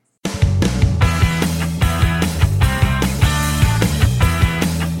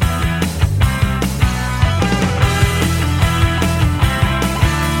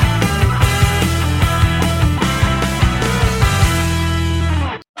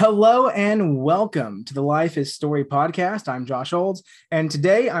Hello and welcome to the Life is Story podcast. I'm Josh Olds, and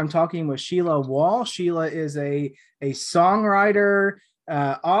today I'm talking with Sheila Wall. Sheila is a songwriter,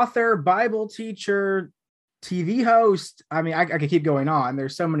 author, Bible teacher, TV host. I mean, I could keep going on.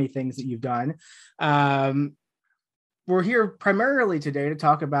 There's so many things that you've done. We're here primarily today to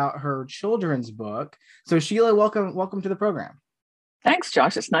talk about her children's book. So Sheila, welcome to the program. Thanks,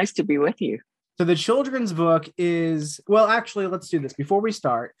 Josh. It's nice to be with you. So the children's book is, well, actually, let's do this. Before we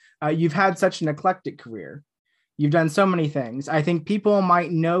start, you've had such an eclectic career. You've done so many things. I think people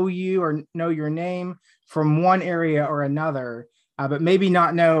might know you or know your name from one area or another, but maybe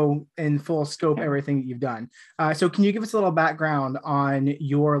not know in full scope everything that you've done. So can you give us a little background on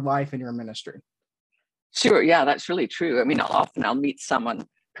your life and your ministry? Sure. Yeah, that's really true. I mean, I'll meet someone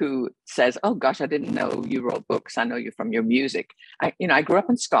who says, "Oh gosh, I didn't know you wrote books. I know you from your music." I grew up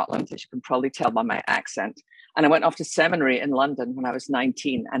in Scotland, as you can probably tell by my accent, and I went off to seminary in London when I was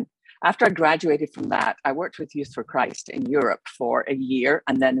 19. And after I graduated from that, I worked with Youth for Christ in Europe for a year,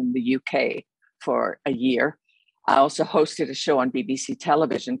 and then in the UK for a year. I also hosted a show on BBC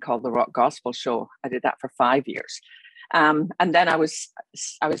television called The Rock Gospel Show. I did that for 5 years. And then I was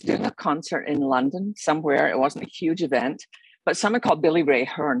doing a concert in London somewhere. It wasn't a huge event, but someone called Billy Ray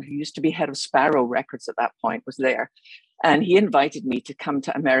Hearn, who used to be head of Sparrow Records at that point, was there. And he invited me to come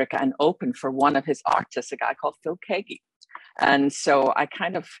to America and open for one of his artists, a guy called Phil Keaggy. And so I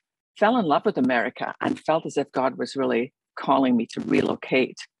kind of fell in love with America and felt as if God was really calling me to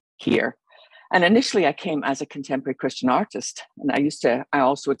relocate here. And initially I came as a contemporary Christian artist. And I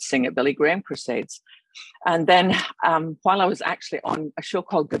also would sing at Billy Graham crusades. And then while I was actually on a show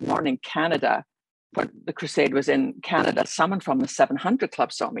called Good Morning Canada, when the crusade was in Canada, someone from the 700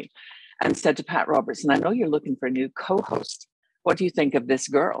 Club saw me and said to Pat Robertson, "I know you're looking for a new co-host. What do you think of this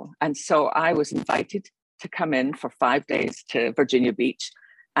girl?" And so I was invited to come in for 5 days to Virginia Beach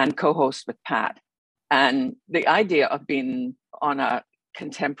and co-host with Pat. And the idea of being on a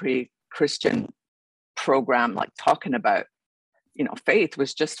contemporary Christian program, like talking about, faith,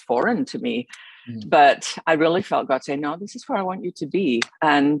 was just foreign to me. But I really felt God say, "No, this is where I want you to be."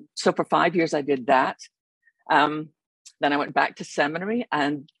 And so for 5 years, I did that. Then I went back to seminary.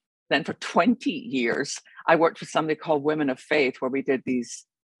 And then for 20 years, I worked with somebody called Women of Faith, where we did these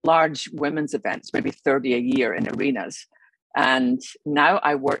large women's events, maybe 30 a year in arenas. And now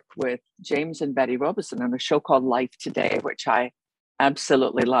I work with James and Betty Robeson on a show called Life Today, which I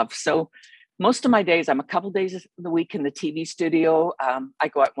absolutely love. So most of my days, I'm a couple of days of the week in the TV studio. I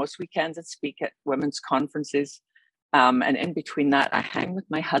go out most weekends and speak at women's conferences. And in between that, I hang with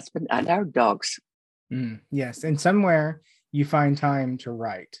my husband and our dogs. Yes. And somewhere you find time to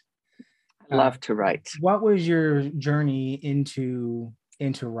write. I love to write. What was your journey into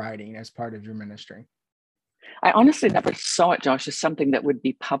writing as part of your ministry? I honestly never saw it, Josh, as something that would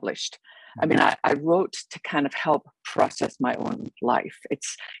be published. I mean, I wrote to kind of help process my own life.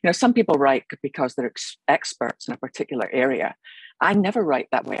 It's, some people write because they're experts in a particular area. I never write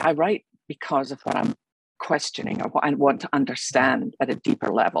that way. I write because of what I'm questioning or what I want to understand at a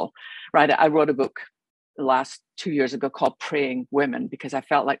deeper level, right? I wrote a book the last 2 years ago called Praying Women, because I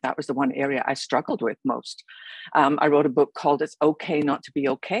felt like that was the one area I struggled with most. I wrote a book called It's Okay Not to Be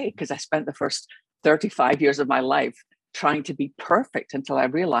Okay, because I spent the first 35 years of my life trying to be perfect until I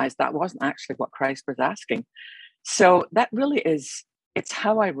realized that wasn't actually what Christ was asking. So that really is, it's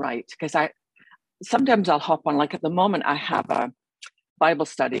how I write, because sometimes I'll hop on, like at the moment, I have a Bible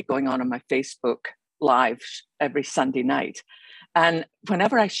study going on my Facebook Live every Sunday night. And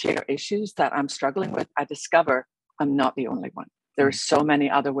whenever I share issues that I'm struggling with, I discover I'm not the only one. There are so many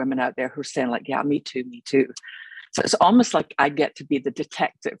other women out there who are saying like, "Yeah, me too, me too." So it's almost like I get to be the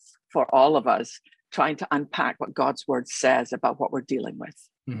detective for all of us, trying to unpack what God's word says about what we're dealing with.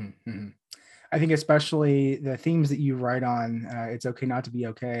 Mm-hmm. I think especially the themes that you write on, it's okay not to be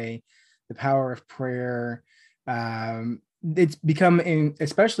okay, the power of prayer. It's become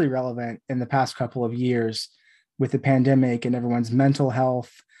especially relevant in the past couple of years with the pandemic and everyone's mental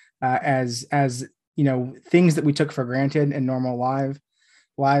health, as things that we took for granted in normal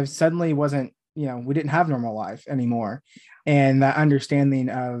lives suddenly wasn't, we didn't have normal life anymore. And that understanding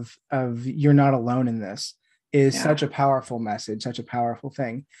of you're not alone in this is such a powerful message, such a powerful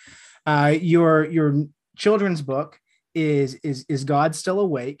thing. Your children's book is God Still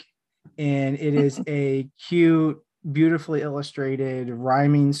Awake? And it is a cute, beautifully illustrated,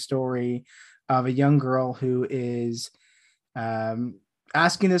 rhyming story of a young girl who is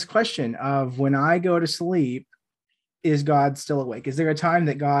asking this question of, when I go to sleep, is God still awake? Is there a time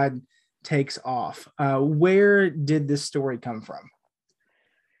that God takes off? Where did this story come from?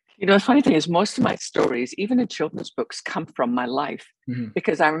 The funny thing is, most of my stories, even in children's books, come from my life. Mm-hmm.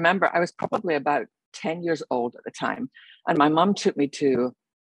 Because I remember I was probably about 10 years old at the time, and my mom took me to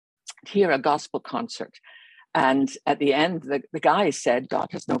hear a gospel concert. And at the end, the guy said, God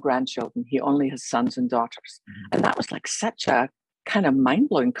has no grandchildren. He only has sons and daughters. Mm-hmm. And that was like such a kind of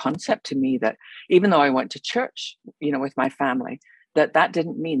mind-blowing concept to me, that even though I went to church, with my family, that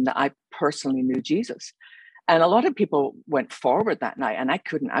didn't mean that I personally knew Jesus. And a lot of people went forward that night, and I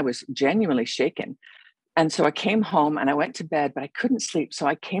couldn't. I was genuinely shaken. And so I came home and I went to bed, but I couldn't sleep. So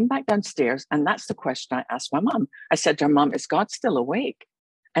I came back downstairs, and that's the question I asked my mom. I said to her, Mom, is God still awake?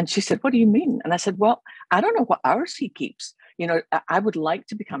 And she said, what do you mean? And I said, well, I don't know what hours he keeps. I would like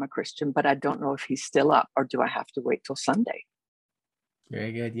to become a Christian, but I don't know if he's still up, or do I have to wait till Sunday?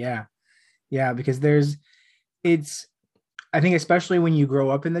 Very good. Yeah. Yeah. Because I think especially when you grow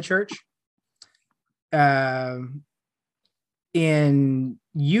up in the church, and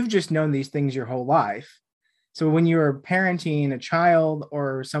you've just known these things your whole life. So when you're parenting a child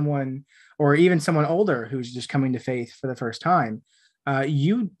or someone, or even someone older who's just coming to faith for the first time,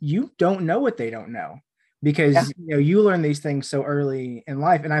 you don't know what they don't know, because you learn these things so early in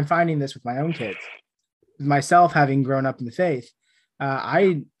life. And I'm finding this with my own kids, myself having grown up in the faith.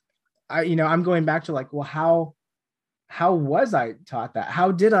 I'm going back to like, well, how was I taught that?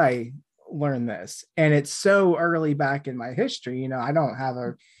 How did I learn this? And it's so early back in my history, I don't have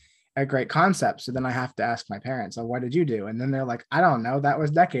a great concept. So then I have to ask my parents, oh, what did you do? And then they're like, I don't know. That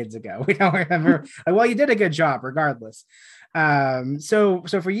was decades ago. We don't remember. Like, well, you did a good job regardless. So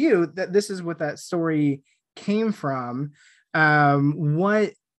for you, this is what that story came from.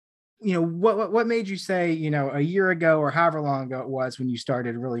 What made you say, a year ago or however long ago it was when you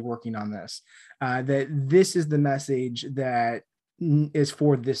started really working on this, that this is the message that is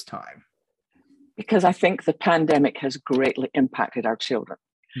for this time? Because I think the pandemic has greatly impacted our children.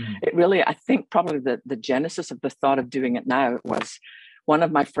 Mm-hmm. It really, I think probably the genesis of the thought of doing it now was one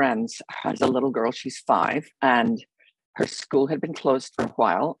of my friends has a little girl, she's 5, and her school had been closed for a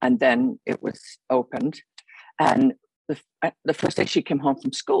while, and then it was opened. And the first day she came home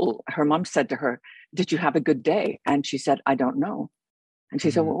from school, her mom said to her, did you have a good day? And she said, I don't know. And she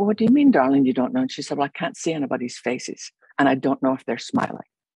said, well, what do you mean, darling, you don't know? And she said, well, I can't see anybody's faces, and I don't know if they're smiling.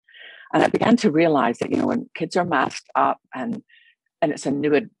 And I began to realize that, when kids are masked up and it's a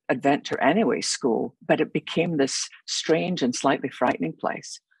new adventure anyway, school, but it became this strange and slightly frightening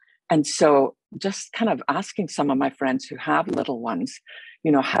place. And so just kind of asking some of my friends who have little ones,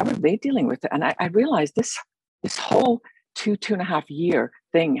 how are they dealing with it? And I realized this whole 2.5 year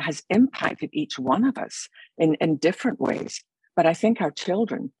thing has impacted each one of us in different ways. But I think our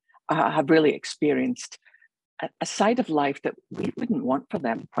children have really experienced a side of life that we wouldn't want for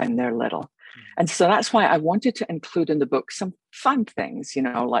them when they're little. And so that's why I wanted to include in the book some fun things,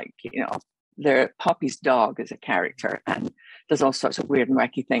 Poppy's dog is a character, and there's all sorts of weird and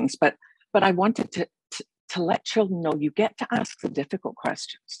wacky things. But I wanted to let children know you get to ask the difficult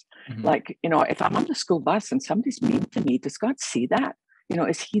questions. Mm-hmm. Like, if I'm on the school bus and somebody's mean to me, does God see that?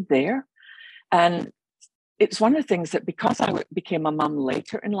 Is he there? And it's one of the things that, because I became a mom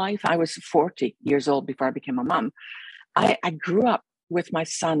later in life, I was 40 years old before I became a mom. I grew up with my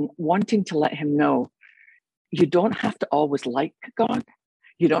son wanting to let him know you don't have to always like God.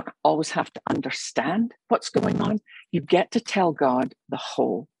 You don't always have to understand what's going on. You get to tell God the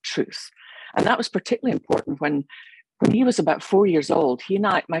whole truth. And that was particularly important when he was about 4 years old.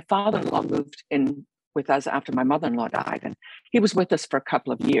 My father-in-law moved in with us after my mother-in-law died, and he was with us for a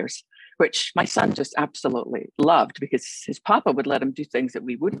couple of years, which my son just absolutely loved, because his papa would let him do things that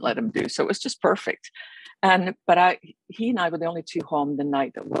we wouldn't let him do. So it was just perfect. But he and I were the only two home the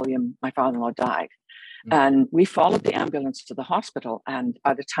night that William, my father-in-law, died. Mm-hmm. And we followed the ambulance to the hospital. And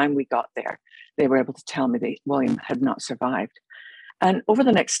by the time we got there, they were able to tell me that William had not survived. And over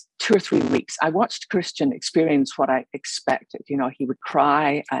the next 2 or 3 weeks, I watched Christian experience what I expected. He would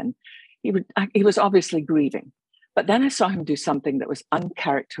cry, and he was obviously grieving. But then I saw him do something that was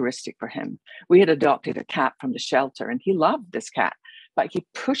uncharacteristic for him. We had adopted a cat from the shelter, and he loved this cat, but he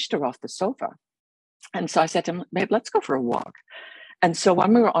pushed her off the sofa. And so I said to him, babe, let's go for a walk. And so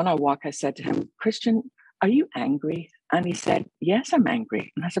when we were on our walk, I said to him, Christian, are you angry? And he said, yes, I'm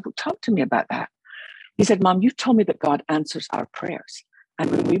angry. And I said, well, talk to me about that. He said, Mom, you told me that God answers our prayers. And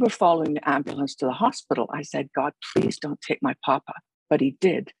when we were following the ambulance to the hospital, I said, God, please don't take my papa. But he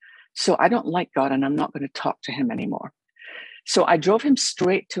did. So I don't like God, and I'm not going to talk to him anymore. So I drove him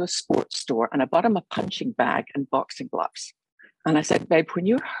straight to a sports store, and I bought him a punching bag and boxing gloves. And I said, babe, when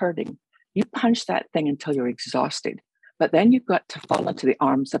you're hurting, you punch that thing until you're exhausted. But then you've got to fall into the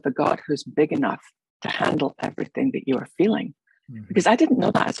arms of a God who's big enough to handle everything that you are feeling. because I didn't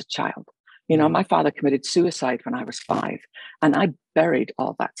know that as a child. My father committed suicide when I was 5, and I buried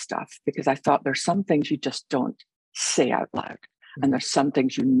all that stuff because I thought there's some things you just don't say out loud. And there's some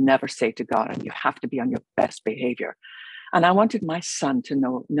things you never say to God, and you have to be on your best behavior. And I wanted my son to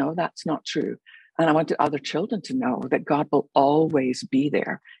know, no, that's not true. And I wanted other children to know that God will always be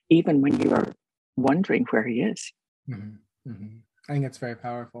there, even when you are wondering where he is. I think that's very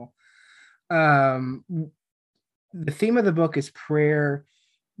powerful. The theme of the book is prayer.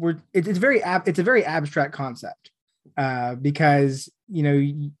 It's a very abstract concept, because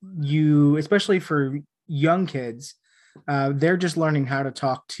you especially for young kids, they're just learning how to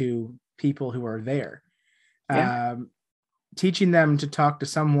talk to people who are there. Teaching them to talk to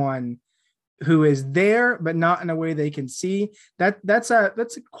someone who is there but not in a way they can see, that's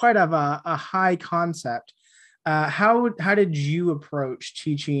quite of a high concept. How did you approach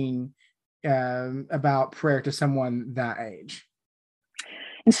teaching about prayer to someone that age?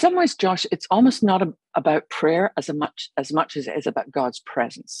 In some ways, Josh, it's almost not about prayer as much as it is about God's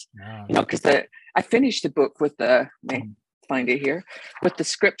presence. Because I finished the book with find it here, with the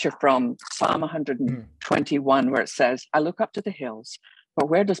scripture from Psalm 121, where it says, I look up to the hills, but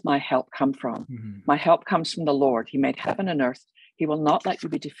where does my help come from? My help comes from the Lord. He made heaven and earth. He will not let you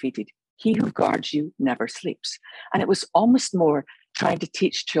be defeated. He who guards you never sleeps. And it was almost more trying to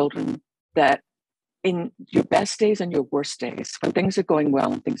teach children that in your best days and your worst days, when things are going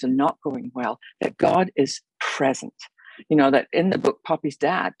well and things are not going well, that God is present. That in the book, Poppy's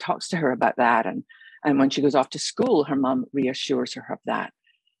dad talks to her about that. And when she goes off to school, her mom reassures her of that.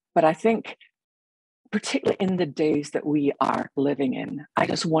 But I think, particularly in the days that we are living in, I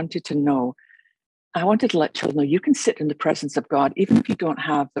wanted to let children know you can sit in the presence of God, even if you don't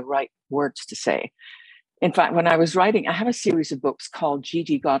have the right words to say. In fact, when I was writing, I have a series of books called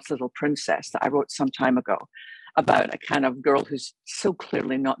Gigi, God's Little Princess, that I wrote some time ago about a kind of girl who's so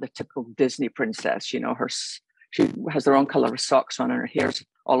clearly not the typical Disney princess. She has the wrong color of socks on and her hair's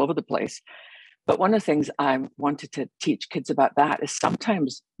all over the place. But one of the things I wanted to teach kids about that is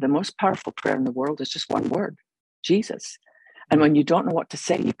sometimes the most powerful prayer in the world is just one word, Jesus. And when you don't know what to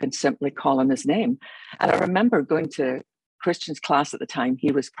say, you can simply call on his name. And I remember going to Christian's class at the time,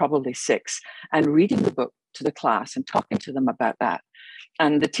 he was probably 6, and reading the book to the class and talking to them about that.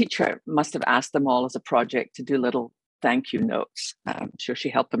 And the teacher must have asked them all as a project to do little thank you notes. I'm sure she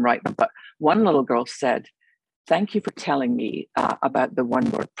helped them write them. But one little girl said, thank you for telling me about the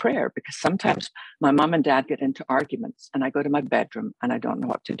one word prayer, because sometimes my mom and dad get into arguments and I go to my bedroom and I don't know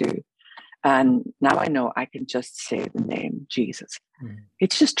what to do. And now I know I can just say the name Jesus.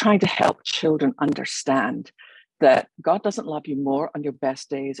 It's just trying to help children understand that God doesn't love you more on your best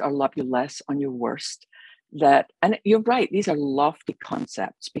days or love you less on your worst. And you're right, these are lofty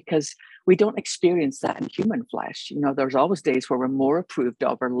concepts because we don't experience that in human flesh. There's always days where we're more approved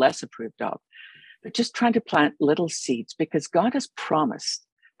of or less approved of. But just trying to plant little seeds, because God has promised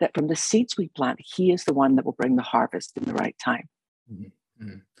that from the seeds we plant, he is the one that will bring the harvest in the right time.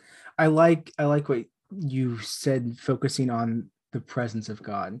 I like what you said, focusing on the presence of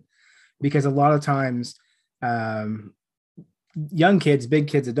God, because a lot of times young kids, big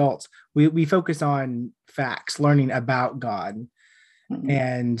kids, adults, we focus on facts, learning about God.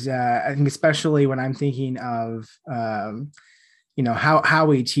 And I think especially when I'm thinking of how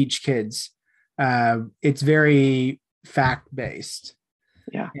we teach kids, it's very fact-based.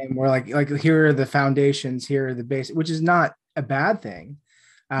 And we're like here are the foundations, here are the basics, which is not a bad thing.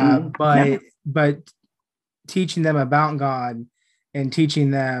 But teaching them about God and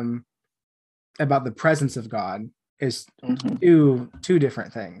teaching them about the presence of God is two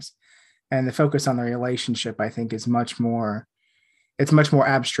different things. And the focus on the relationship, I think, is much more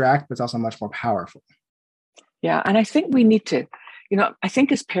abstract, but it's also much more powerful. Yeah. And I think we need to, I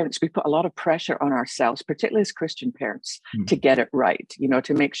think as parents, we put a lot of pressure on ourselves, particularly as Christian parents, to get it right,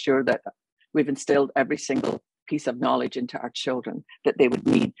 to make sure that we've instilled every single piece of knowledge into our children that they would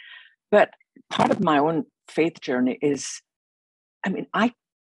need. But part of my own faith journey is,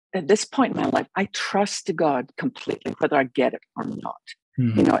 at this point in my life, I trust God completely, whether I get it or not.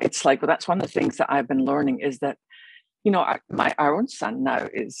 It's like, well, that's one of the things that I've been learning is that, our own son now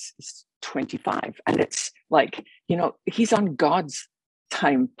is 25, and it's like, he's on God's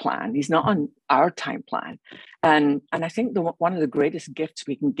time plan. He's not on our time plan. And I think one of the greatest gifts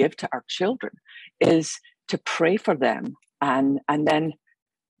we can give to our children is to pray for them and then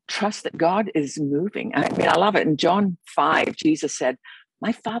trust that God is moving. I love it. In John 5, Jesus said,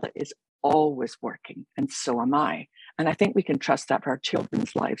 my Father is always working, and so am I. And I think we can trust that for our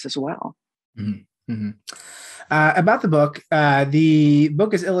children's lives as well. Mhm. About the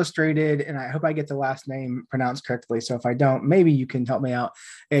book is illustrated, and I hope I get the last name pronounced correctly. So if I don't, maybe you can help me out.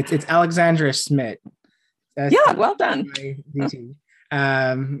 It's Alexandra Smith. Yeah, well done. SMIDT.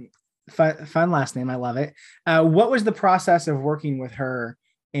 Um, fun last name. I love it. What was the process of working with her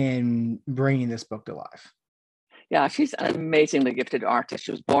in bringing this book to life? Yeah, she's an amazingly gifted artist.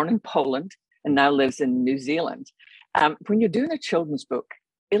 She was born in Poland and now lives in New Zealand. When you're doing a children's book,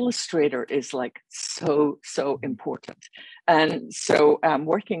 illustrator is like so important. And so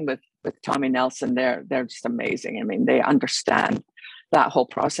working with Tommy Nelson, they're just amazing. I mean, they understand that whole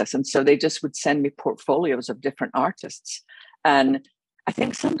process. And so they just would send me portfolios of different artists. And I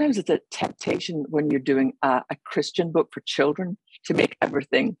think sometimes it's a temptation when you're doing a Christian book for children to make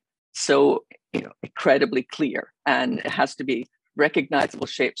everything so incredibly clear, and it has to be recognizable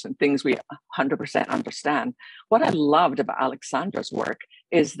shapes and things we 100% understand. What I loved about Alexandra's work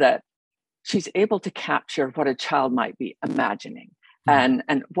is that she's able to capture what a child might be imagining and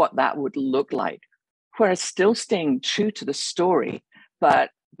what that would look like, whereas still staying true to the story, but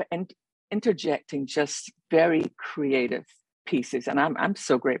interjecting just very creative pieces. And I'm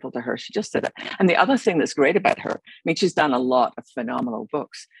so grateful to her. She just did it. And the other thing that's great about her, I mean, she's done a lot of phenomenal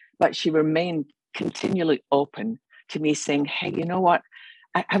books, but she remained continually open to me saying, hey, you know what?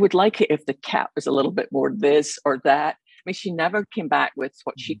 I would like it if the cat was a little bit more this or that. I mean, she never came back with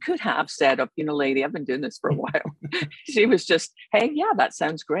what she could have said of, lady, I've been doing this for a while. She was just, hey, yeah, that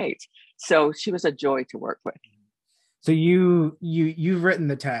sounds great. So she was a joy to work with. So you've written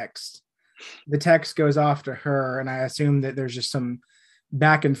the text. The text goes off to her, and I assume that there's just some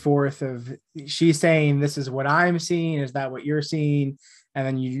back and forth of she's saying, this is what I'm seeing. Is that what you're seeing? And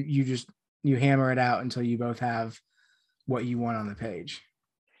then you hammer it out until you both have what you want on the page.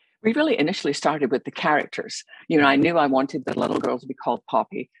 We really initially started with the characters. I knew I wanted the little girl to be called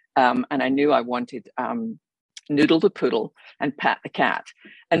Poppy, and I knew I wanted Noodle the poodle and Pat the cat.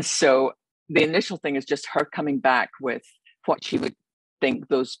 And so the initial thing is just her coming back with what she would think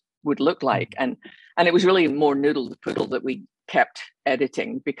those would look like. And it was really more Noodle the poodle that we kept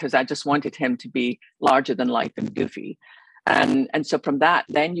editing, because I just wanted him to be larger than life and goofy. And so from that,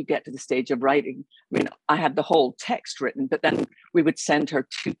 then you get to the stage of writing. I mean, I had the whole text written, but then we would send her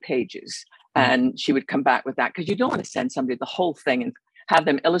 2 pages and she would come back with that, because you don't want to send somebody the whole thing and have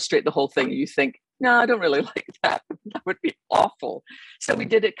them illustrate the whole thing. And you think, no, I don't really like that. That would be awful. So we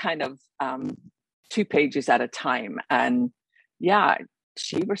did it kind of 2 pages at a time. And yeah,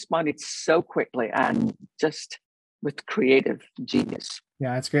 she responded so quickly and just with creative genius.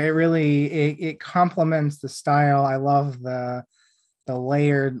 Yeah, it's great. It really it complements the style. I love the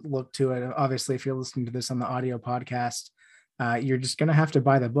layered look to it. Obviously, if you're listening to this on the audio podcast, you're just gonna have to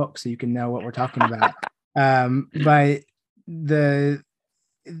buy the book so you can know what we're talking about. But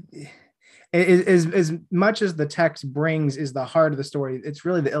as much as the text brings is the heart of the story, it's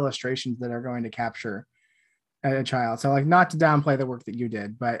really the illustrations that are going to capture a child. So, like, not to downplay the work that you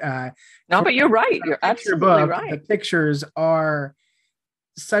did, but no, but you're right. You're absolutely right. The pictures are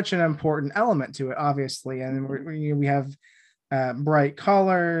such an important element to it, obviously, and we have bright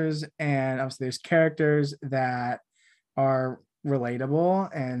colors, and obviously there's characters that are relatable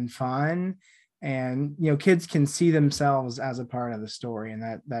and fun, and kids can see themselves as a part of the story,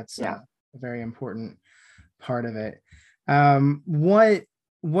 and that's a very important part of it.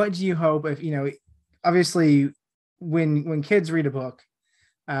 What do you hope, if obviously when kids read a book,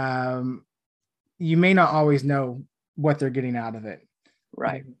 you may not always know what they're getting out of it,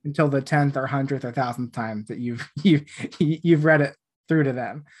 right, until the 10th or 100th or 1000th time that you've read it through to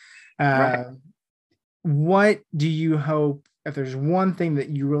them. Right. What do you hope, if there's one thing that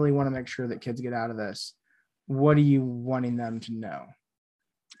you really want to make sure that kids get out of this, what are you wanting them to know?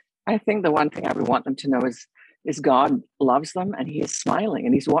 I think the one thing I would want them to know is God loves them, and he is smiling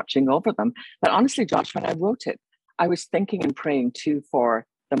and he's watching over them. But honestly, Josh, when I wrote it, I was thinking and praying too for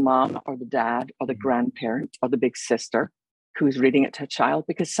the mom or the dad or the grandparent or the big sister who's reading it to a child,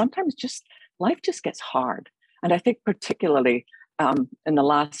 because sometimes life just gets hard. And I think particularly in the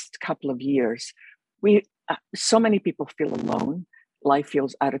last couple of years, so many people feel alone. Life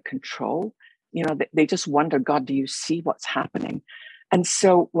feels out of control. They just wonder, God, do you see what's happening? And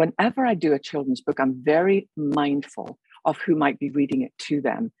so whenever I do a children's book, I'm very mindful of who might be reading it to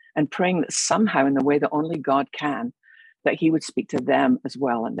them, and praying that somehow, in the way that only God can, that he would speak to them as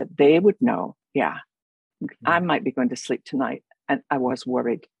well, and that they would know, I might be going to sleep tonight and I was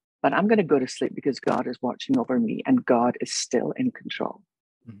worried, but I'm going to go to sleep because God is watching over me and God is still in control.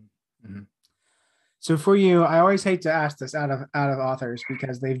 Mm-hmm. So for you, I always hate to ask this out of authors,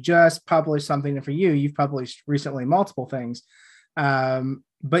 because they've just published something, and for you, you've published recently multiple things.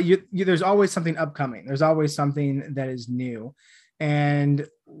 But there's always something upcoming. There's always something that is new. And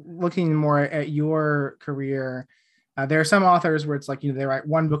looking more at your career, there are some authors where it's like, they write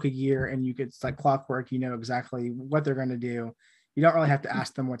one book a year and it's like clockwork, exactly what they're going to do. You don't really have to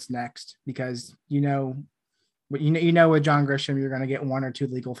ask them what's next, because with John Grisham, you're going to get one or two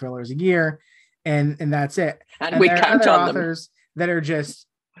legal thrillers a year, and that's it. And we there are count other on authors that are just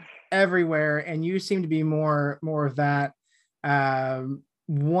everywhere, and you seem to be more of that.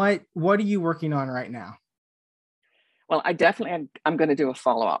 What are you working on right now? Well, I definitely I'm going to do a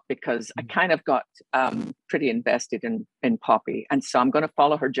follow-up, because I kind of got pretty invested in Poppy, and so I'm going to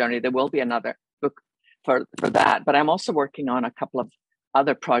follow her journey. There will be another book for that, but I'm also working on a couple of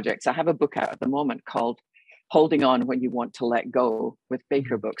other projects. I have a book out at the moment called Holding On When You Want to Let Go with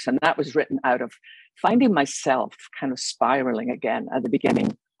Baker Books, and that was written out of finding myself kind of spiraling again at the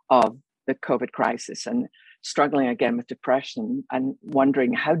beginning of the COVID crisis and struggling again with depression and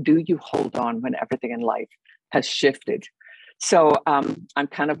wondering, how do you hold on when everything in life has shifted? So I'm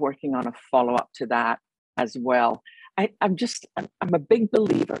kind of working on a follow-up to that as well. I'm a big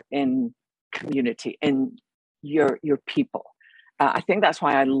believer in community, in your people. I think that's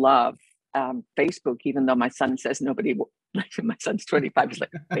why I love Facebook, even though my son says nobody will. My son's 25. He's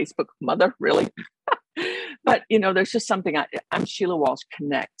like, Facebook, mother, really? But there's just something. I'm Sheila Walsh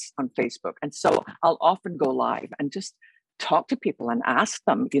Connects on Facebook, and so I'll often go live and just talk to people and ask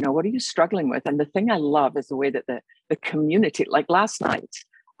them, what are you struggling with? And the thing I love is the way that the community, like last night,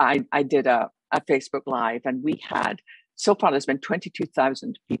 I did a Facebook Live, and we had, so far there's been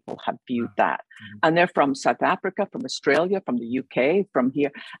 22,000 people have viewed that. And they're from South Africa, from Australia, from the UK, from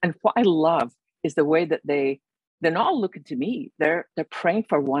here. And what I love is the way that they're not all looking to me. They're praying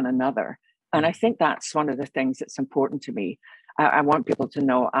for one another. And I think that's one of the things that's important to me. I want people to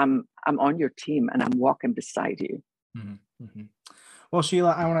know I'm on your team and I'm walking beside you. Mm-hmm. Mm-hmm. Well,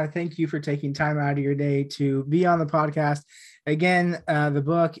 Sheila, I want to thank you for taking time out of your day to be on the podcast. Again, the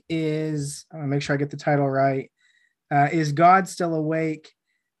book is, I want to make sure I get the title right, Is God Still Awake?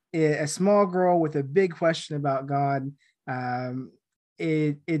 A small girl with a big question about God.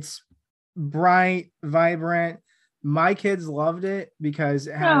 It's bright, vibrant. My kids loved it because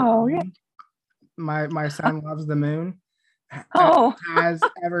my son loves the moon. Has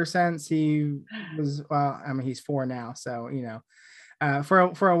ever since he was, he's 4 now, so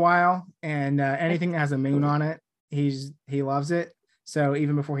for a while, and anything that has a moon on it, he loves it. So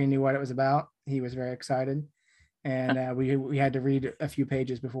even before he knew what it was about, he was very excited, and we had to read a few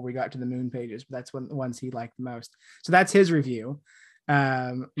pages before we got to the moon pages, but that's the ones he liked the most. So that's his review.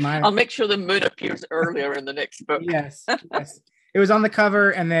 I'll make sure the moon appears earlier in the next book. Yes. It was on the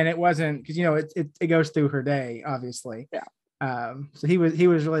cover, and then it wasn't, because it goes through her day, obviously. Yeah. So he was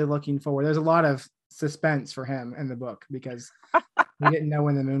really looking forward. There's a lot of suspense for him in the book because we didn't know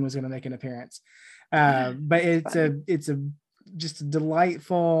when the moon was going to make an appearance. But it's just a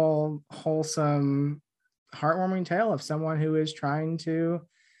delightful, wholesome, heartwarming tale of someone who is trying to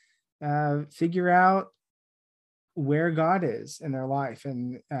figure out where God is in their life,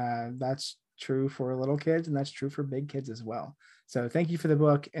 and that's true for little kids, and that's true for big kids as well. So thank you for the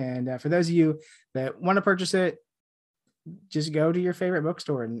book, and for those of you that want to purchase it, just go to your favorite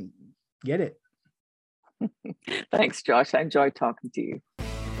bookstore and get it. Thanks, Josh. I enjoyed talking to you.